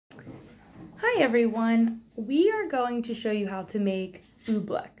Hi everyone, we are going to show you how to make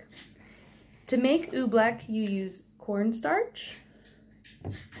oobleck. To make oobleck, you use cornstarch,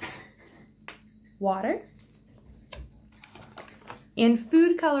 water, and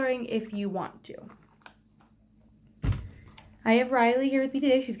food coloring if you want to. I have Riley here with me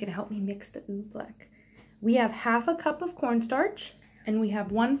today. She's going to help me mix the oobleck. We have half a cup of cornstarch and we have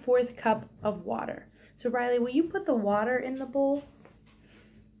 1/4 cup of water. So Riley, will you put the water in the bowl?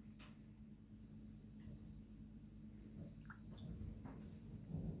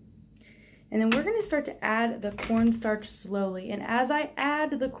 And then we're going to start to add the cornstarch slowly. And as I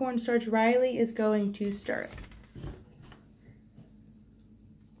add the cornstarch, Riley is going to stir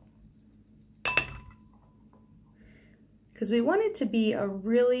it. Because we want it to be a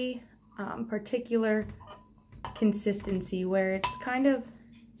really particular consistency where it's kind of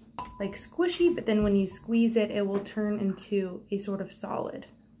like squishy, but then when you squeeze it, it will turn into a sort of solid.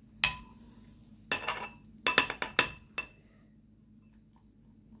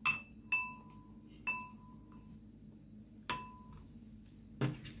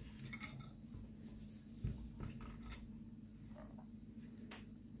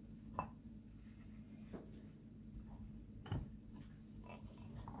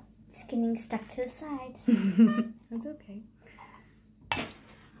 It's getting stuck to the sides. That's okay.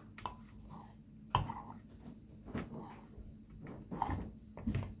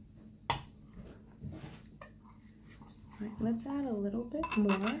 All right, let's add a little bit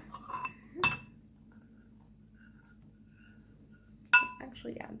more.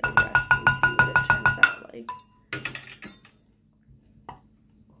 Actually add the rest and see what it turns out like.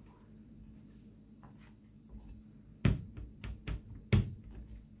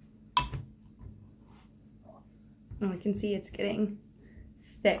 Oh, I can see it's getting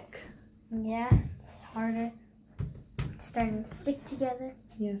thick. Yeah, it's harder. It's starting to stick together.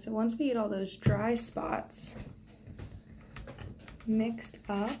 Yeah, so once we get all those dry spots mixed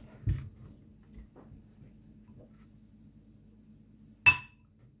up,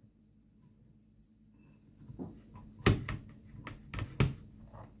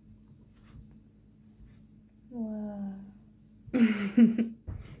 Whoa.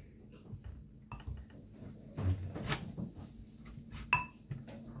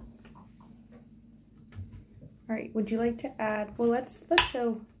 All right, would you like to add, well, let's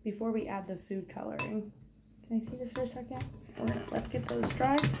show before we add the food coloring. Can I see this for a second? Let's get those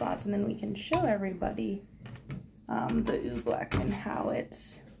dry spots and then we can show everybody the oobleck and how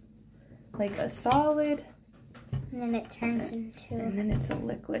it's like a solid. And then it turns into... And then it's a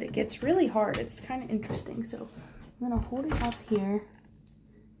liquid. It gets really hard. It's kind of interesting. So I'm gonna hold it up here.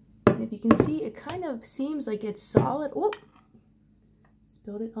 And if you can see, it kind of seems like it's solid. Whoop!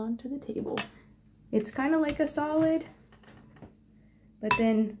 Spilled it onto the table. It's kind of like a solid, but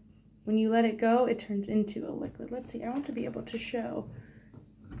then when you let it go, it turns into a liquid. Let's see, I want to be able to show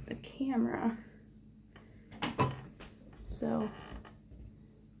the camera. So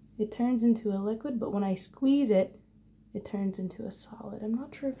it turns into a liquid, but when I squeeze it, it turns into a solid. I'm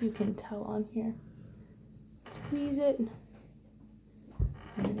not sure if you can tell on here. Squeeze it,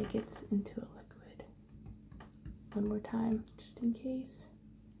 and then it gets into a liquid. One more time, just in case.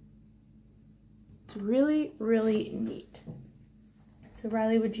 It's really, really neat. So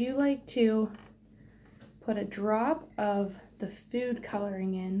Riley, would you like to put a drop of the food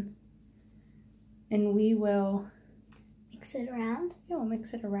coloring in, and we will mix it around? Yeah, we'll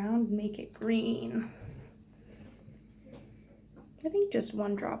mix it around and make it green. I think just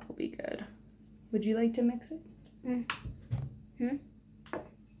 1 drop will be good. Would you like to mix it? Mm-hmm.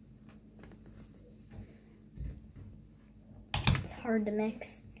 It's hard to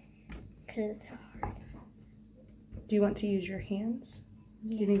mix because it's hard. Do you want to use your hands?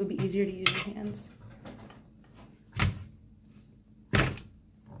 Yeah. Do you think it would be easier to use your hands?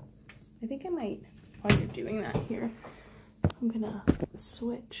 I think I might, while you're doing that here, I'm gonna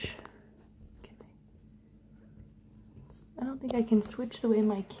switch. I don't think I can switch the way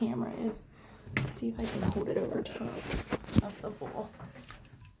my camera is. Let's see if I can hold it over top of the bowl.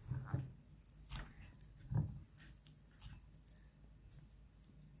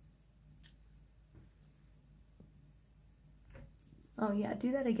 Oh yeah,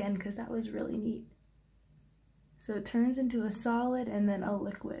 do that again because that was really neat. So it turns into a solid and then a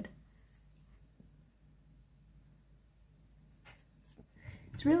liquid.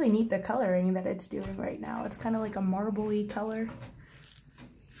 It's really neat the coloring that it's doing right now. It's kind of like a marbly color.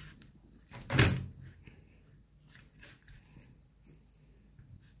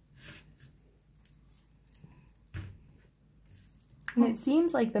 And it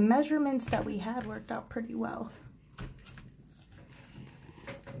seems like the measurements that we had worked out pretty well.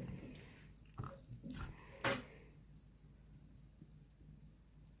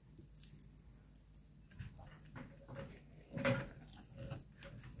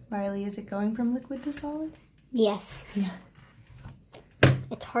 Riley, is it going from liquid to solid? Yes. Yeah.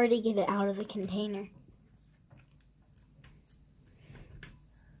 It's hard to get it out of the container.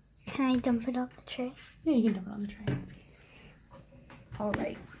 Can I dump it on the tray? Yeah, you can dump it on the tray. All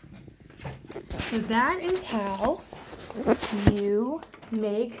right. So that is how you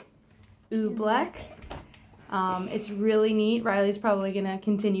make Oobleck. It's really neat. Riley's probably gonna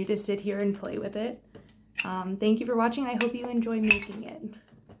continue to sit here and play with it. Thank you for watching. I hope you enjoy making it.